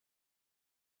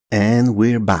And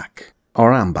we're back.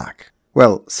 Or I'm back.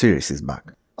 Well, Series is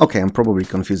back. Okay, I'm probably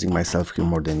confusing myself here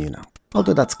more than you know.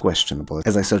 Although that's questionable,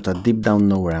 as I sort of deep down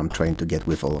know where I'm trying to get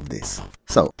with all of this.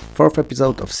 So, 4th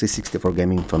episode of C64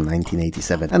 Gaming from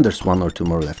 1987, and there's one or two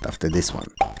more left after this one.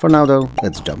 For now though,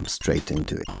 let's jump straight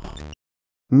into it.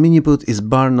 Mini-Putt is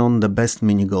bar none the best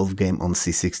mini-golf game on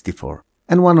C64,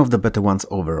 and one of the better ones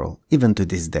overall, even to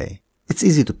this day. It's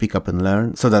easy to pick up and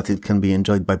learn, so that it can be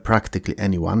enjoyed by practically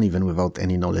anyone, even without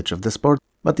any knowledge of the sport,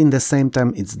 but in the same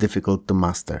time it's difficult to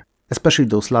master, especially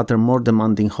those latter more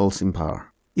demanding holes in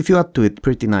power. If you add to it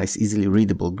pretty nice, easily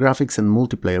readable graphics and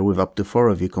multiplayer with up to 4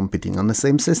 of you competing on the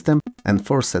same system, and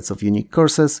 4 sets of unique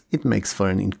courses, it makes for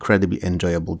an incredibly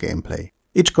enjoyable gameplay.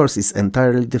 Each course is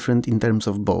entirely different in terms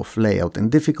of both layout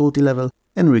and difficulty level,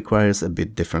 and requires a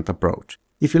bit different approach.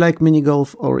 If you like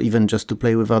mini-golf, or even just to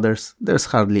play with others, there's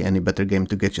hardly any better game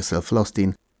to get yourself lost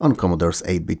in on Commodore's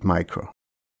 8-bit micro.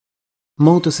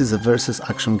 Motos is a versus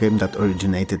action game that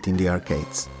originated in the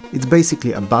arcades. It's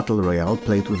basically a battle royale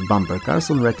played with bumper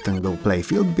cars on rectangle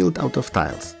playfield built out of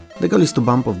tiles. The goal is to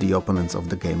bump off the opponents of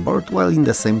the game board, while in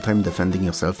the same time defending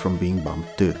yourself from being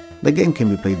bumped too. The game can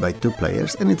be played by 2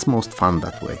 players, and it's most fun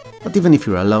that way. But even if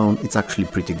you're alone, it's actually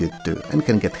pretty good too, and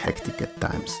can get hectic at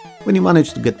times. When you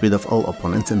manage to get rid of all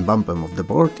opponents and bump them off the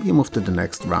board, you move to the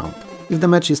next round. If the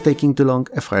match is taking too long,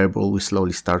 a fireball will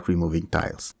slowly start removing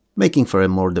tiles, making for a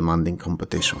more demanding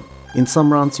competition. In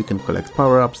some rounds you can collect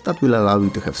power-ups that will allow you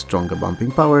to have stronger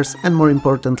bumping powers and, more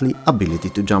importantly, ability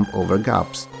to jump over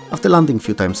gaps. After landing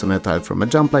few times on a tile from a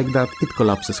jump like that, it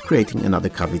collapses, creating another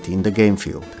cavity in the game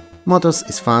field. Motos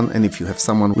is fun, and if you have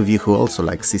someone with you who also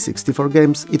likes C64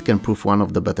 games, it can prove one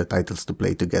of the better titles to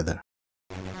play together.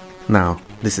 Now,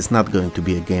 this is not going to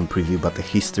be a game preview but a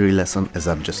history lesson, as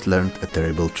I've just learned a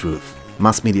terrible truth.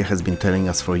 Mass media has been telling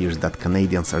us for years that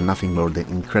Canadians are nothing more than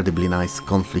incredibly nice,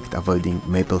 conflict-avoiding,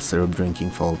 maple syrup-drinking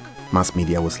folk. Mass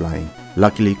media was lying.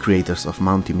 Luckily, creators of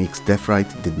Mountie Mick's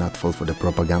Deathride did not fall for the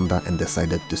propaganda and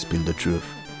decided to spill the truth.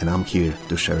 And I'm here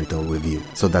to share it all with you,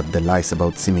 so that the lies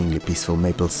about seemingly peaceful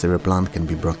maple syrup land can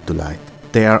be brought to light.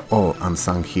 They are all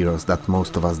unsung heroes that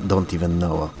most of us don't even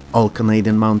know of. All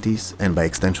Canadian Mounties, and by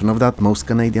extension of that, most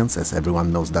Canadians, as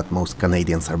everyone knows that most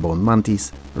Canadians are born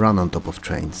Mounties, run on top of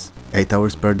trains. 8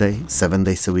 hours per day, 7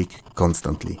 days a week,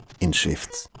 constantly, in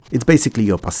shifts. It's basically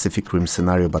your Pacific Rim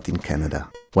scenario but in Canada.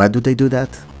 Why do they do that?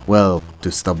 Well,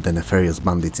 to stop the nefarious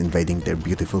bandits invading their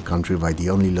beautiful country by the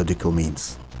only logical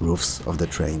means: roofs of the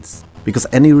trains. Because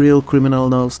any real criminal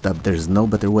knows that there's no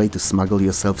better way to smuggle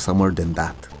yourself somewhere than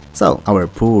that. So, our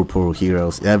poor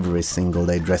heroes every single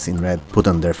day dress in red, put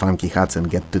on their funky hats and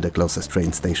get to the closest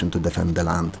train station to defend the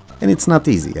land. And it's not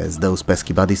easy, as those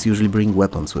pesky buddies usually bring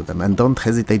weapons with them and don't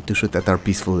hesitate to shoot at our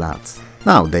peaceful lads.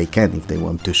 Now, they can if they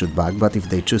want to shoot back, but if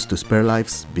they choose to spare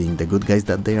lives, being the good guys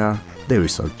that they are, they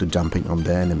resort to jumping on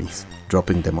the enemies,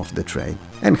 dropping them off the train,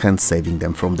 and hence saving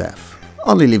them from death,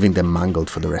 only leaving them mangled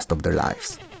for the rest of their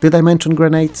lives. Did I mention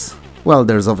grenades? Well,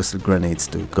 there's obviously grenades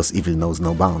too, cause evil knows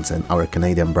no bounds, and our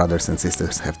Canadian brothers and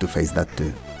sisters have to face that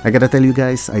too. I gotta tell you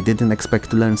guys, I didn't expect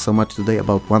to learn so much today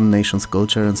about one nation's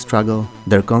culture and struggle,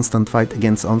 their constant fight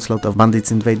against onslaught of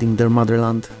bandits invading their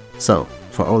motherland. So,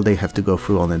 for all they have to go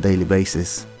through on a daily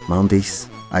basis, Mounties,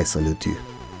 I salute you.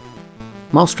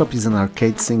 Mousetrap is an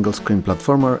arcade single-screen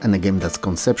platformer and a game that's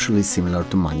conceptually similar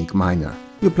to Maniac Mansion.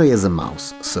 You play as a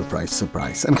mouse, surprise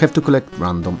surprise, and have to collect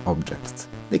random objects.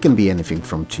 They can be anything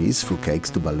from cheese, fruitcakes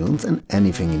to balloons, and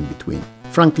anything in between.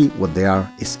 Frankly, what they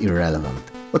are is irrelevant.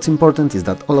 What's important is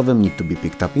that all of them need to be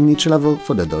picked up in each level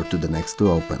for the door to the next to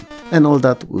open. And all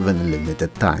that within a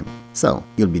limited time. So,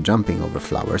 you'll be jumping over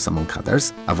flowers among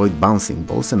others, avoid bouncing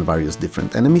balls and various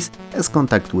different enemies, as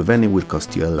contact with any will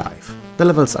cost you a life. The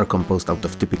levels are composed out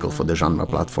of typical for the genre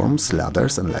platforms,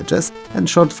 ladders and ledges, and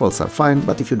short falls are fine,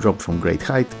 but if you drop from great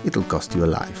height, it'll cost you a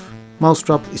life.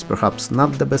 Mousetrap is perhaps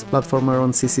not the best platformer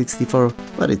on C64,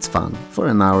 but it's fun, for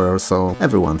an hour or so,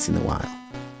 every once in a while.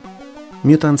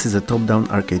 Mutants is a top-down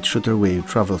arcade shooter where you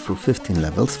travel through 15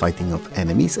 levels fighting off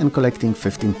enemies and collecting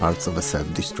 15 parts of a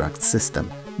self-destruct system,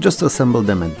 just to assemble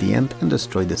them at the end and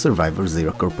destroy the Survivor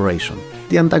Zero Corporation.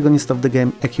 The antagonist of the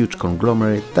game, a huge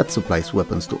conglomerate that supplies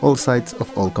weapons to all sides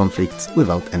of all conflicts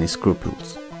without any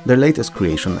scruples. Their latest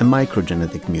creation, a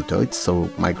microgenetic mutoids, so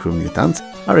micro-mutants,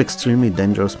 are extremely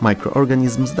dangerous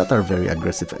microorganisms that are very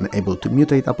aggressive and able to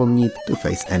mutate upon need to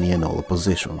face any and all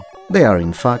opposition. They are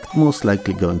in fact most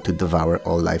likely going to devour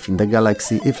all life in the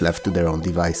galaxy if left to their own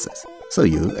devices. So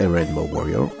you, a Rainbow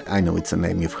Warrior, I know it's a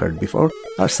name you've heard before,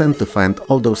 are sent to find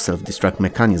all those self-destruct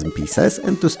mechanism pieces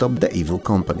and to stop the evil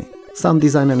company. Sound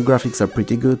design and graphics are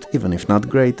pretty good, even if not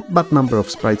great, but number of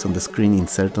sprites on the screen in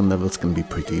certain levels can be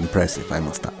pretty impressive, I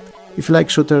must add. If you like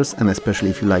shooters, and especially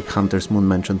if you like Hunter's Moon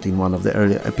mentioned in one of the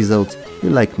earlier episodes, you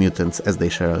like Mutants as they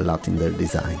share a lot in their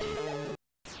design.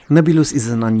 Nebulus is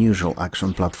an unusual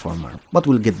action platformer, but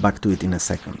we'll get back to it in a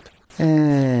second.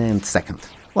 And second.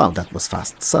 Wow, that was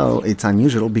fast. So, it's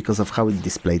unusual because of how it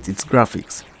displays its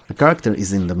graphics. The character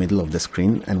is in the middle of the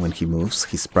screen, and when he moves,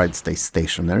 his sprite stays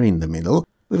stationary in the middle,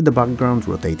 with the background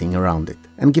rotating around it.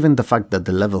 And given the fact that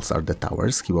the levels are the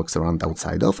towers he walks around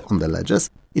outside of, on the ledges,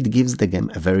 it gives the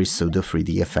game a very pseudo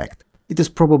 3D effect. It is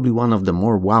probably one of the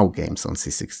more wow games on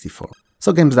C64.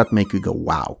 So games that make you go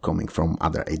wow coming from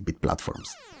other 8-bit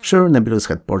platforms. Sure, Nebulus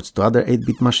had ports to other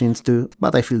 8-bit machines too,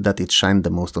 but I feel that it shined the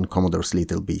most on Commodore's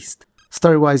Little Beast.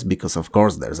 Story-wise, because of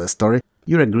course there's a story,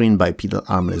 you're a green bipedal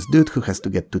armless dude who has to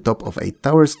get to top of 8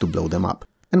 towers to blow them up,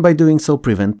 and by doing so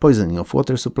prevent poisoning of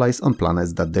water supplies on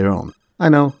planets that they're on. I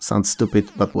know, sounds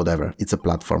stupid, but whatever, it's a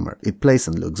platformer, it plays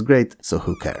and looks great, so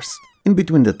who cares. In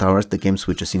between the towers the game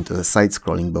switches into the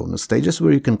side-scrolling bonus stages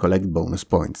where you can collect bonus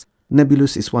points.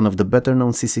 Nebulus is one of the better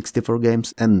known C64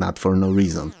 games, and not for no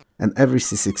reason. And every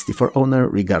C64 owner,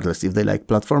 regardless if they like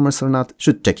platformers or not,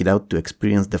 should check it out to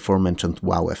experience the aforementioned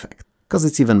wow effect. Cause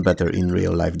it's even better in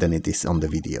real life than it is on the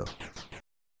video.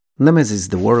 Nemesis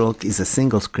the Warlock is a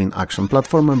single-screen action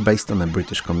platformer based on a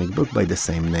British comic book by the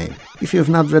same name. If you have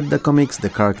not read the comics, the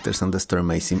characters and the story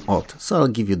may seem odd, so I'll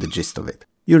give you the gist of it.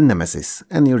 You're Nemesis,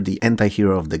 and you're the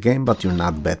anti-hero of the game, but you're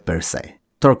not bad per se.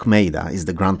 Torquemada is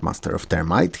the Grandmaster of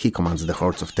Termite, he commands the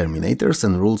hordes of Terminators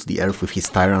and rules the earth with his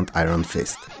tyrant Iron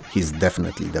Fist. He's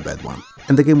definitely the bad one.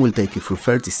 And the game will take you through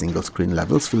 30 single-screen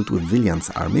levels filled with villains'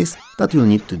 armies that you'll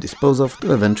need to dispose of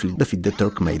to eventually defeat the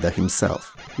Torquemada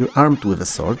himself. You're armed with a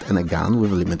sword and a gun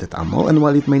with limited ammo, and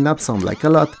while it may not sound like a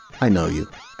lot, I know you.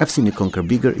 I've seen you conquer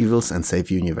bigger evils and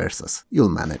save universes. You'll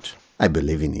manage. I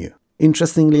believe in you.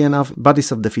 Interestingly enough,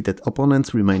 bodies of defeated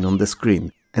opponents remain on the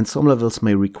screen, and some levels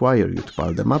may require you to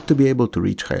pile them up to be able to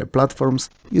reach higher platforms,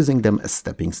 using them as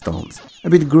stepping stones. A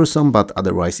bit gruesome, but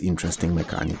otherwise interesting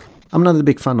mechanic. I'm not a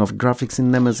big fan of graphics in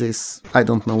Nemesis, I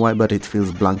don't know why, but it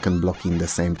feels blank and blocky in the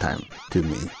same time, to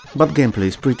me. But gameplay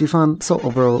is pretty fun, so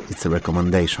overall it's a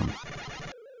recommendation.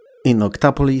 In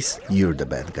Octapolis, you're the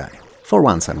bad guy. For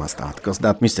once I must add, cause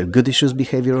that Mr. Goodissues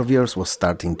behavior of yours was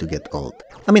starting to get old.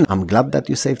 I mean, I'm glad that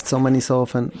you saved so many so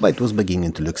often, but it was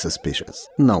beginning to look suspicious.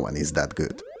 No one is that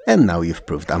good. And now you've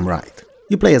proved I'm right.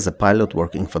 You play as a pilot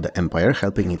working for the Empire,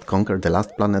 helping it conquer the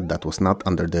last planet that was not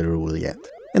under their rule yet.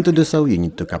 And to do so you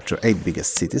need to capture 8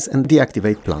 biggest cities and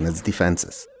deactivate planet's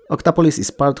defenses. Octapolis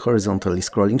is part horizontally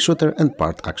scrolling shooter and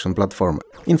part action platformer.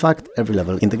 In fact, every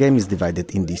level in the game is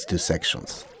divided in these two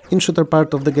sections. In shooter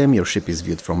part of the game your ship is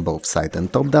viewed from both side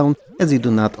and top down, as you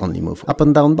do not only move up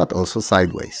and down but also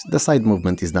sideways. The side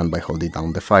movement is done by holding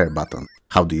down the fire button.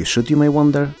 How do you shoot, you may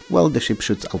wonder? Well, the ship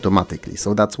shoots automatically,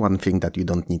 so that's one thing that you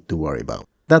don't need to worry about.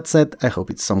 That said, I hope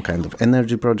it's some kind of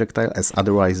energy projectile, as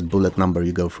otherwise bullet number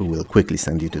you go through will quickly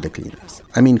send you to the cleaners.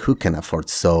 I mean, who can afford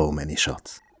so many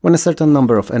shots? When a certain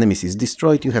number of enemies is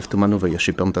destroyed, you have to maneuver your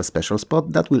ship onto a special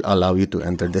spot that will allow you to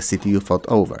enter the city you fought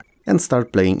over, and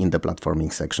start playing in the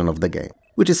platforming section of the game,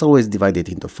 which is always divided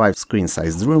into 5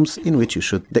 screen-sized rooms in which you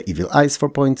shoot the evil eyes for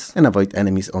points and avoid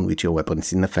enemies on which your weapon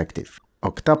is ineffective.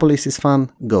 Octapolis is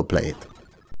fun, go play it.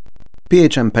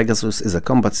 P.H.M. Pegasus is a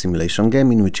combat simulation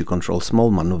game in which you control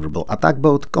small maneuverable attack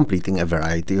boat, completing a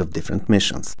variety of different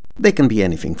missions. They can be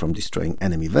anything from destroying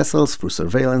enemy vessels through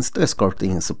surveillance to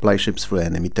escorting supply ships through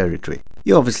enemy territory.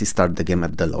 You obviously start the game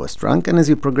at the lowest rank, and as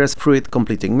you progress through it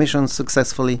completing missions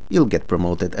successfully, you'll get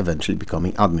promoted, eventually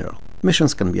becoming Admiral.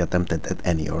 Missions can be attempted at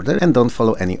any order and don't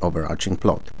follow any overarching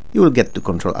plot. You will get to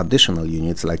control additional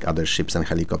units like other ships and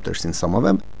helicopters in some of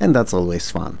them, and that's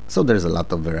always fun, so there's a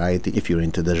lot of variety if you're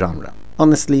into the genre.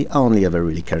 Honestly, I only ever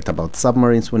really cared about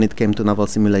submarines when it came to naval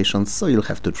simulations, so you'll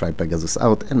have to try Pegasus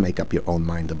out and make up your own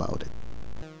mind about it.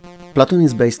 Platoon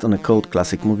is based on a cult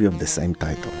classic movie of the same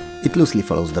title. It loosely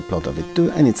follows the plot of it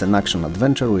too, and it's an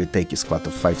action-adventure where you take a squad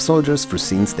of 5 soldiers through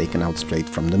scenes taken out straight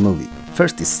from the movie.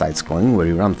 First is side-scrolling, where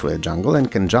you run through a jungle and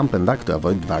can jump and duck to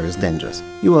avoid various dangers.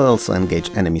 You will also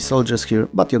engage enemy soldiers here,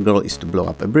 but your goal is to blow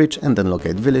up a bridge and then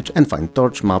locate village and find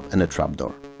torch, map and a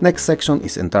trapdoor. Next section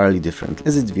is entirely different,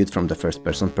 as it's viewed from the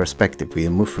first-person perspective, where you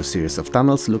move through a series of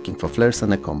tunnels looking for flares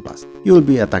and a compass. You will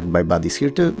be attacked by baddies here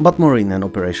too, but more in an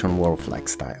Operation Wolf-like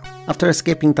style. After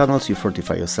escaping tunnels, you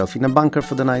fortify yourself in a bunker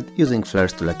for the night, using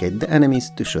flares to locate the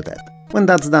enemies to shoot at. When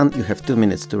that's done, you have 2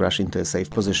 minutes to rush into a safe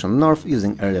position north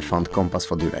using early found compass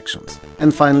for directions.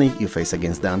 And finally, you face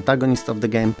against the antagonist of the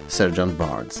game, Sergeant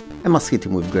Barnes, and must hit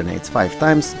him with grenades 5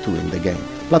 times to win the game.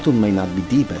 Platoon may not be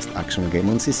the best action game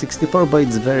on C64, but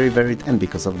it's very varied and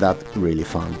because of that, really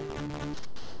fun.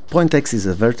 Point X is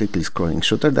a vertically scrolling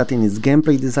shooter that in its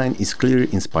gameplay design is clearly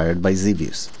inspired by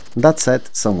Xevious. That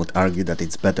said, some would argue that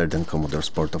it's better than Commodore's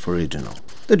port of original.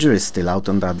 The jury's still out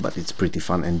on that, but it's pretty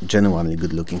fun and genuinely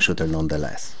good looking shooter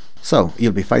nonetheless. So,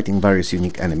 you'll be fighting various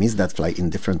unique enemies that fly in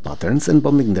different patterns and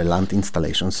bombing their land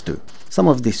installations too. Some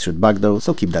of these should bug though,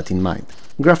 so keep that in mind.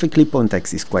 Graphically, Point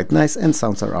X is quite nice and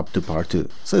sounds are up to par too,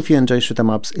 so if you enjoy shoot 'em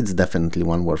ups, it's definitely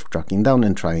one worth tracking down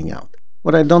and trying out.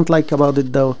 What I don't like about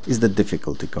it though is the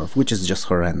difficulty curve, which is just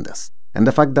horrendous. And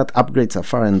the fact that upgrades are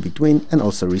far in between and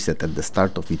also reset at the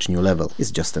start of each new level is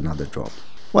just another drop.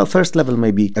 While first level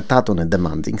may be a tad on a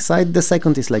demanding side, the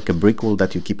second is like a brick wall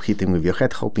that you keep hitting with your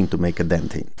head hoping to make a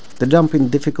dent in. The jump in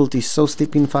difficulty is so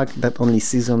steep in fact that only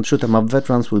seasoned shoot 'em up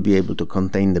veterans will be able to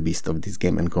contain the beast of this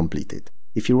game and complete it.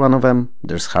 If you're one of them,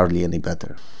 there's hardly any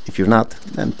better. If you're not,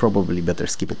 then probably better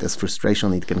skip it, as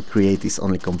frustration it can create is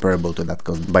only comparable to that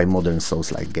caused by modern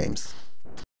Souls-like games.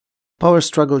 Power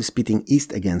struggle is pitting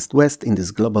East against West in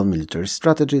this global military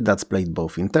strategy that's played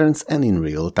both in turns and in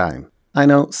real time. I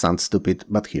know, sounds stupid,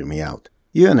 but hear me out.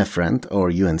 You and a friend, or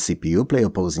you and CPU, play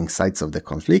opposing sides of the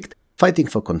conflict, fighting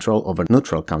for control over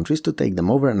neutral countries to take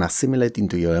them over and assimilate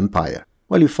into your empire.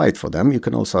 While you fight for them, you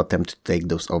can also attempt to take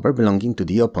those over belonging to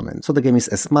the opponent, so the game is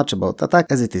as much about attack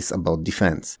as it is about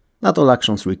defense. Not all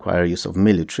actions require use of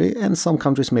military, and some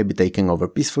countries may be taken over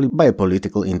peacefully by a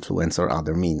political influence or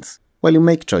other means. While you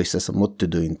make choices on what to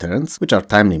do in turns, which are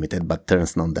time limited but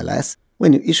turns nonetheless,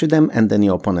 when you issue them and then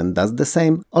your opponent does the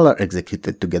same, all are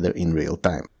executed together in real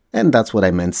time. And that's what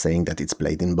I meant saying that it's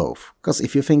played in both, cause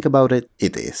if you think about it,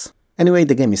 it is. Anyway,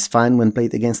 the game is fine when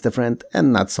played against a friend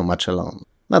and not so much alone.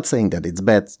 Not saying that it's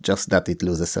bad, just that it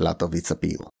loses a lot of its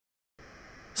appeal.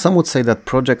 Some would say that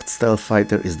Project Stealth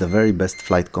Fighter is the very best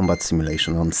flight combat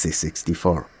simulation on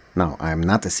C64. Now, I am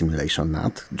not a simulation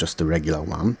nut, just a regular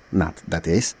one, nut that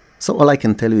is, so all I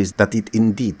can tell you is that it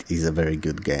indeed is a very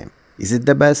good game. Is it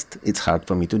the best? It's hard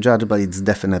for me to judge, but it's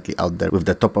definitely out there with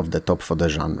the top of the top for the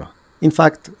genre. In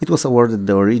fact, it was awarded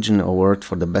the Origin Award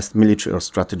for the best military or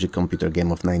strategy computer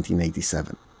game of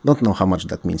 1987. Don't know how much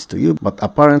that means to you, but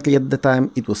apparently at the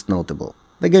time it was notable.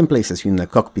 The game places you in the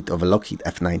cockpit of a Lockheed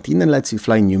F-19 and lets you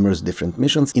fly numerous different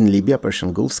missions in Libya,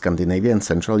 Persian Gulf, Scandinavia and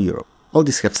Central Europe. All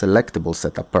these have selectable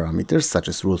setup parameters such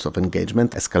as rules of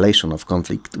engagement, escalation of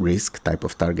conflict, risk, type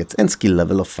of targets and skill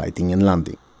level of fighting and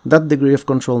landing. That degree of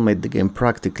control made the game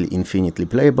practically infinitely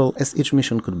playable, as each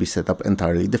mission could be set up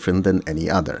entirely different than any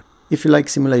other. If you like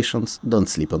simulations, don't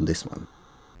sleep on this one.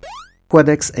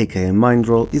 Quedex, aka Mind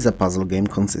Roll, is a puzzle game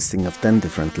consisting of 10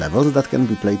 different levels that can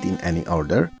be played in any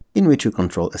order, in which you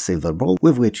control a silver ball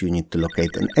with which you need to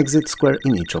locate an exit square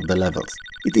in each of the levels.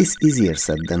 It is easier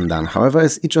said than done, however,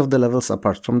 as each of the levels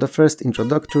apart from the first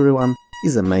introductory one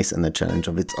is a maze and a challenge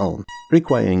of its own,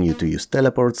 requiring you to use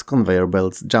teleports, conveyor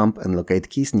belts, jump and locate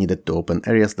keys needed to open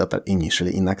areas that are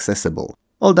initially inaccessible.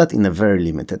 All that in a very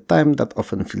limited time that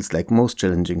often feels like most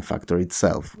challenging factor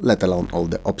itself, let alone all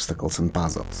the obstacles and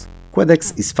puzzles.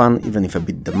 Quedex is fun, even if a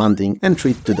bit demanding, and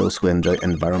treat to those who enjoy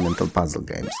environmental puzzle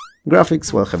games.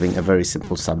 Graphics, while having a very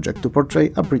simple subject to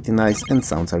portray, are pretty nice and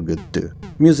sounds are good too.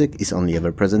 Music is only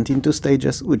ever present in 2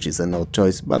 stages, which is an odd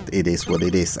choice, but it is what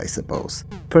it is, I suppose.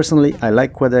 Personally, I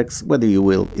like Quedex, whether you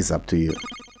will is up to you.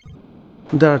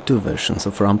 There are 2 versions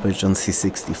of Rampage on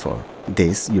C64.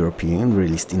 This, European,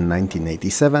 released in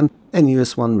 1987, and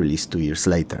US one released 2 years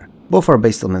later. Both are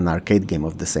based on an arcade game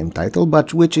of the same title,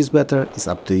 but which is better is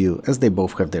up to you, as they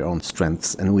both have their own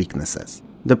strengths and weaknesses.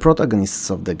 The protagonists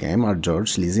of the game are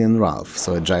George, Lizzie and Ralph,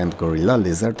 so a giant gorilla,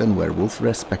 lizard and werewolf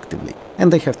respectively,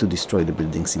 and they have to destroy the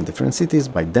buildings in different cities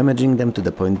by damaging them to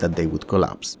the point that they would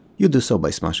collapse. You do so by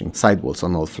smashing sidewalls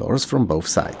on all floors from both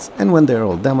sides, and when they are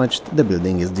all damaged, the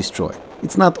building is destroyed.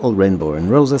 It's not all rainbow and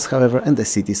roses, however, and the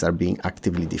cities are being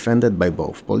actively defended by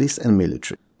both police and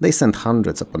military. They send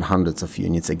hundreds upon hundreds of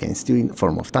units against you in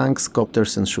form of tanks,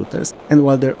 copters and shooters, and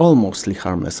while they're all mostly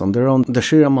harmless on their own, the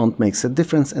sheer amount makes a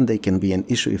difference and they can be an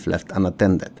issue if left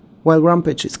unattended. While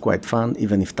Rampage is quite fun,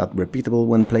 even if not repeatable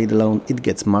when played alone, it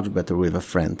gets much better with a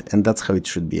friend, and that's how it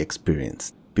should be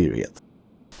experienced. Period.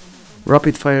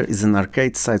 Rapid Fire is an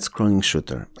arcade side-scrolling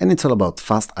shooter, and it's all about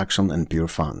fast action and pure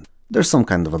fun. There's some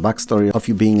kind of a backstory of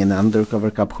you being an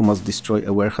undercover cop who must destroy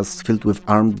a warehouse filled with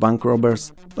armed bank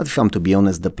robbers, but if I'm to be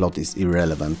honest, the plot is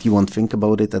irrelevant. You won't think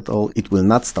about it at all, it will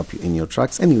not stop you in your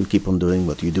tracks and you'll keep on doing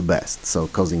what you do best, so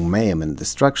causing mayhem and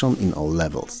destruction in all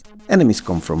levels. Enemies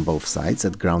come from both sides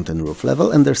at ground and roof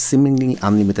level, and there's seemingly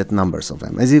unlimited numbers of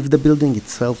them, as if the building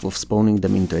itself was spawning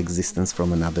them into existence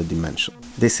from another dimension.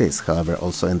 This is, however,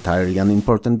 also entirely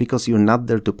unimportant because you're not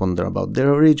there to ponder about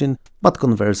their origin, but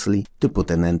conversely, to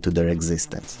put an end to their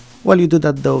existence. While you do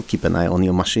that though, keep an eye on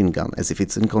your machine gun, as if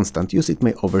it's in constant use it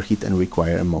may overheat and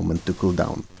require a moment to cool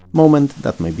down. Moment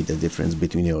that may be the difference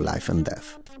between your life and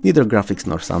death. Neither graphics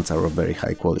nor sounds are of very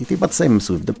high quality, but same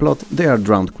as with the plot, they are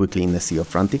drowned quickly in a sea of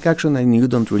frantic action and you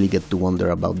don't really get to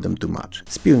wonder about them too much,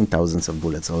 spewing thousands of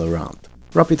bullets all around.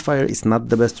 Rapid Fire is not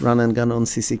the best run and gun on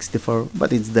C64,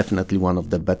 but it's definitely one of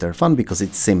the better fun because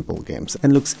it's simple games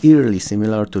and looks eerily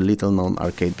similar to little known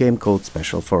arcade game called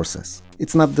Special Forces.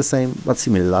 It's not the same, but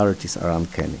similarities are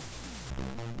uncanny.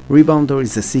 Rebounder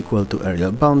is a sequel to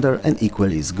earlier Bounder and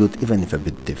equally is good, even if a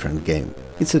bit different game.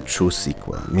 It's a true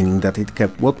sequel, meaning that it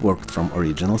kept what worked from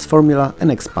original's formula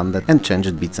and expanded and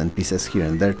changed bits and pieces here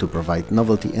and there to provide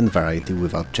novelty and variety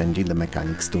without changing the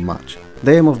mechanics too much.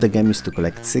 The aim of the game is to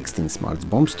collect 16 smart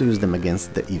bombs to use them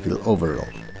against the evil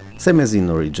Overlord. Same as in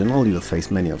original, you'll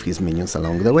face many of his minions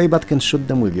along the way, but can shoot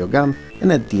them with your gun,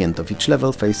 and at the end of each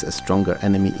level face a stronger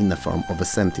enemy in the form of a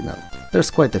sentinel. There's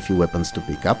quite a few weapons to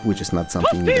pick up, which is not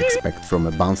something you'd expect from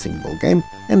a bouncing ball game,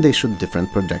 and they shoot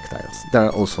different projectiles. There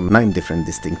are also 9 different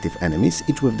distinctive enemies,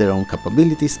 each with their own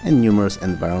capabilities and numerous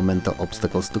environmental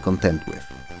obstacles to contend with.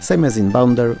 Same as in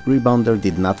Bounder, Rebounder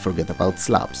did not forget about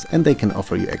slabs, and they can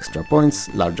offer you extra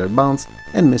points, larger bounce,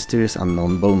 and mysterious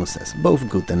unknown bonuses, both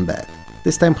good and bad.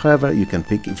 This time, however, you can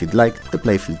pick, if you'd like, the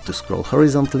playfield to scroll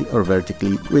horizontally or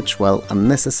vertically, which, while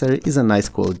unnecessary, is a nice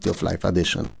quality of life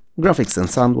addition. Graphics and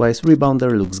sound-wise,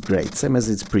 Rebounder looks great, same as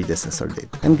its predecessor did,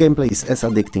 and gameplay is as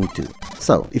addicting too.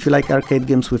 So, if you like arcade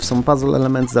games with some puzzle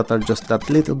elements that are just that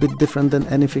little bit different than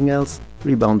anything else,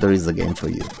 Rebounder is the game for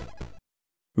you.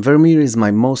 Vermeer is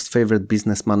my most favorite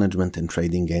business management and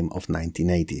trading game of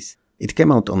 1980s. It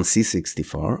came out on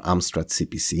C64, Amstrad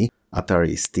CPC,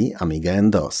 Atari ST, Amiga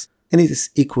and DOS, and it is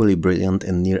equally brilliant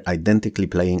and near identically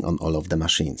playing on all of the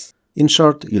machines. In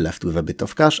short, you're left with a bit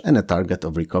of cash and a target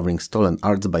of recovering stolen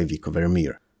arts by Vico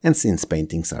Vermeer. And since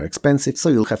paintings are expensive, so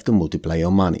you'll have to multiply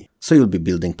your money. So you'll be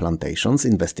building plantations,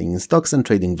 investing in stocks and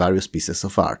trading various pieces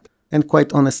of art. And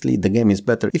quite honestly, the game is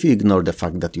better if you ignore the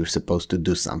fact that you're supposed to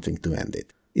do something to end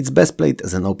it. It's best played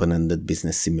as an open-ended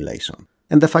business simulation.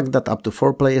 And the fact that up to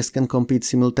 4 players can compete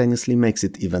simultaneously makes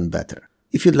it even better.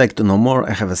 If you'd like to know more,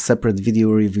 I have a separate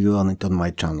video review on it on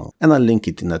my channel, and I'll link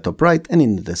it in the top right and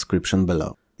in the description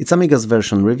below. It's Amiga's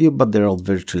version review, but they're all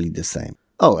virtually the same.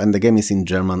 Oh, and the game is in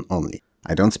German only.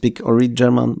 I don't speak or read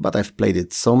German, but I've played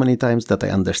it so many times that I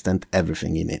understand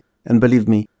everything in it. And believe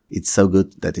me, it's so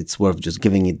good that it's worth just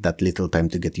giving it that little time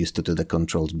to get used to the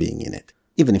controls being in it,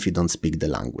 even if you don't speak the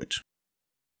language.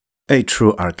 A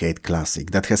true arcade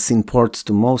classic that has seen ports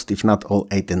to most, if not all,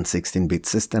 8 and 16-bit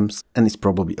systems, and is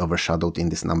probably overshadowed in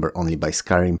this number only by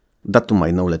Skyrim, that to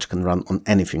my knowledge can run on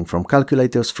anything from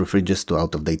calculators through fridges to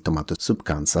out-of-date tomato soup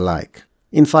cans alike.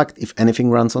 In fact, if anything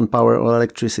runs on power or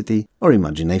electricity, or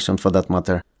imagination for that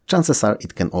matter, chances are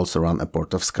it can also run a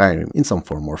port of Skyrim in some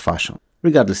form or fashion,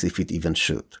 regardless if it even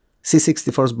should.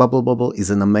 C64's Bobble is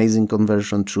an amazing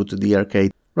conversion true to the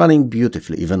arcade, running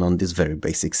beautifully even on this very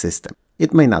basic system.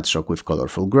 It may not shock with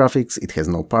colorful graphics, it has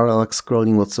no parallax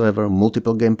scrolling whatsoever,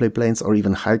 multiple gameplay planes or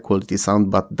even high quality sound,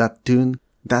 but that tune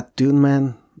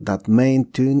man, that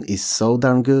main tune is so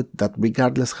darn good that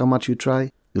regardless how much you try,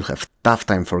 you'll have tough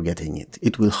time forgetting it.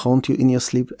 It will haunt you in your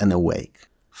sleep and awake.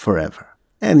 Forever.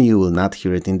 And you will not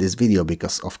hear it in this video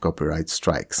because of copyright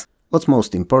strikes. What's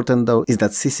most important though is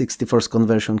that C64's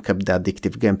conversion kept the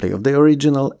addictive gameplay of the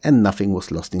original and nothing was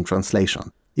lost in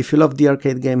translation. If you love the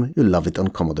arcade game, you'll love it on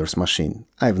Commodore's machine.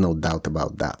 I have no doubt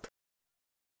about that.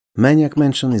 Maniac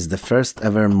Mansion is the first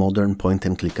ever modern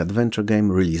point-and-click adventure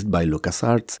game released by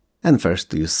LucasArts and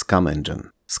first to use SCUM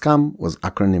engine. SCUM was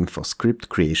acronym for Script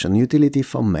Creation Utility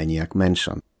for Maniac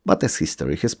Mansion, but as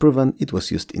history has proven, it was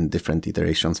used in different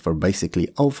iterations for basically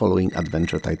all following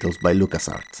adventure titles by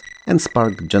LucasArts, and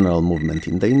sparked general movement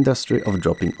in the industry of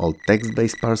dropping all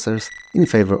text-based parsers in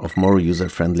favor of more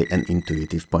user-friendly and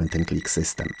intuitive point-and-click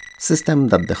system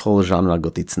that the whole genre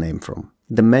got its name from.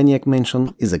 The Maniac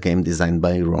Mansion is a game designed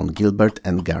by Ron Gilbert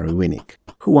and Gary Winnick,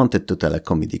 who wanted to tell a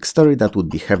comedic story that would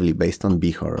be heavily based on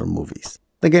B-horror movies.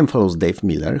 The game follows Dave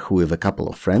Miller, who with a couple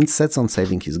of friends sets on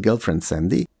saving his girlfriend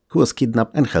Sandy, who was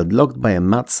kidnapped and held locked by a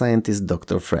mad scientist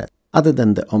Dr. Fred. Other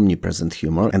than the omnipresent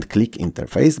humor and click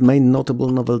interface, the main notable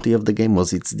novelty of the game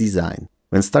was its design.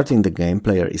 When starting the game,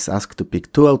 player is asked to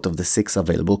pick 2 out of the 6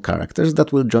 available characters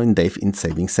that will join Dave in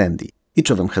saving Sandy. Each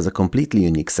of them has a completely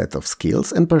unique set of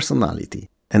skills and personality,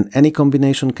 and any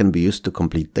combination can be used to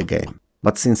complete the game.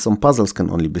 But since some puzzles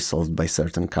can only be solved by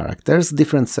certain characters,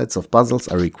 different sets of puzzles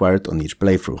are required on each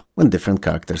playthrough, when different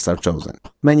characters are chosen.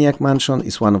 Maniac Mansion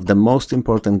is one of the most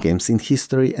important games in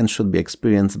history and should be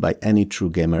experienced by any true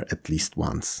gamer at least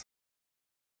once.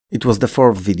 It was the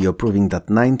 4th video proving that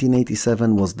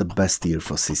 1987 was the best year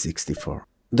for C64.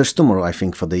 There's tomorrow, I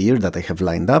think, for the year that I have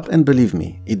lined up, and believe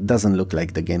me, it doesn't look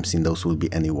like the games in those will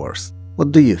be any worse.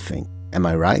 What do you think? Am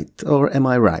I right or am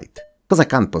I right? Because I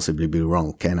can't possibly be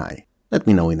wrong, can I? Let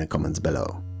me know in the comments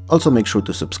below. Also make sure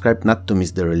to subscribe not to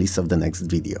miss the release of the next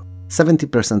video.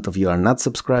 70% of you are not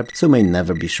subscribed, so you may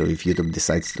never be sure if YouTube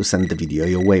decides to send the video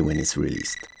your way when it's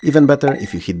released. Even better,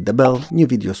 if you hit the bell, new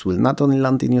videos will not only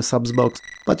land in your subs box,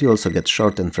 but you also get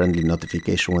short and friendly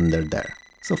notification when they're there.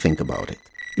 So think about it.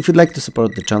 If you'd like to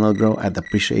support the channel grow, I'd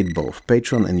appreciate both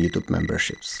Patreon and YouTube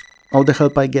memberships. All the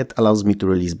help I get allows me to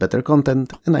release better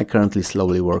content, and I currently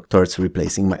slowly work towards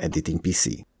replacing my editing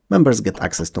PC. Members get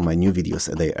access to my new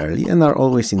videos a day early and are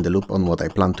always in the loop on what I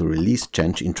plan to release,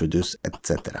 change, introduce,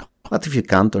 etc. But if you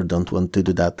can't or don't want to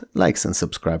do that, likes and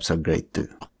subscribes are great too.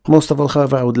 Most of all,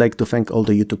 however, I would like to thank all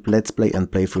the YouTube Let's Play and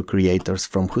playthrough creators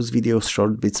from whose videos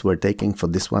short bits were taken for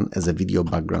this one as a video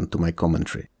background to my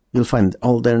commentary. You'll find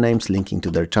all their names linking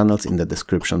to their channels in the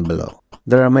description below.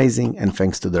 They're amazing, and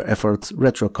thanks to their efforts,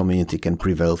 retro community can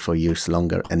prevail for years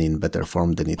longer and in better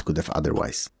form than it could have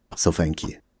otherwise. So thank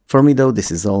you. For me though,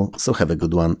 this is all, so have a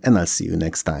good one and I'll see you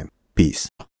next time.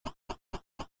 Peace.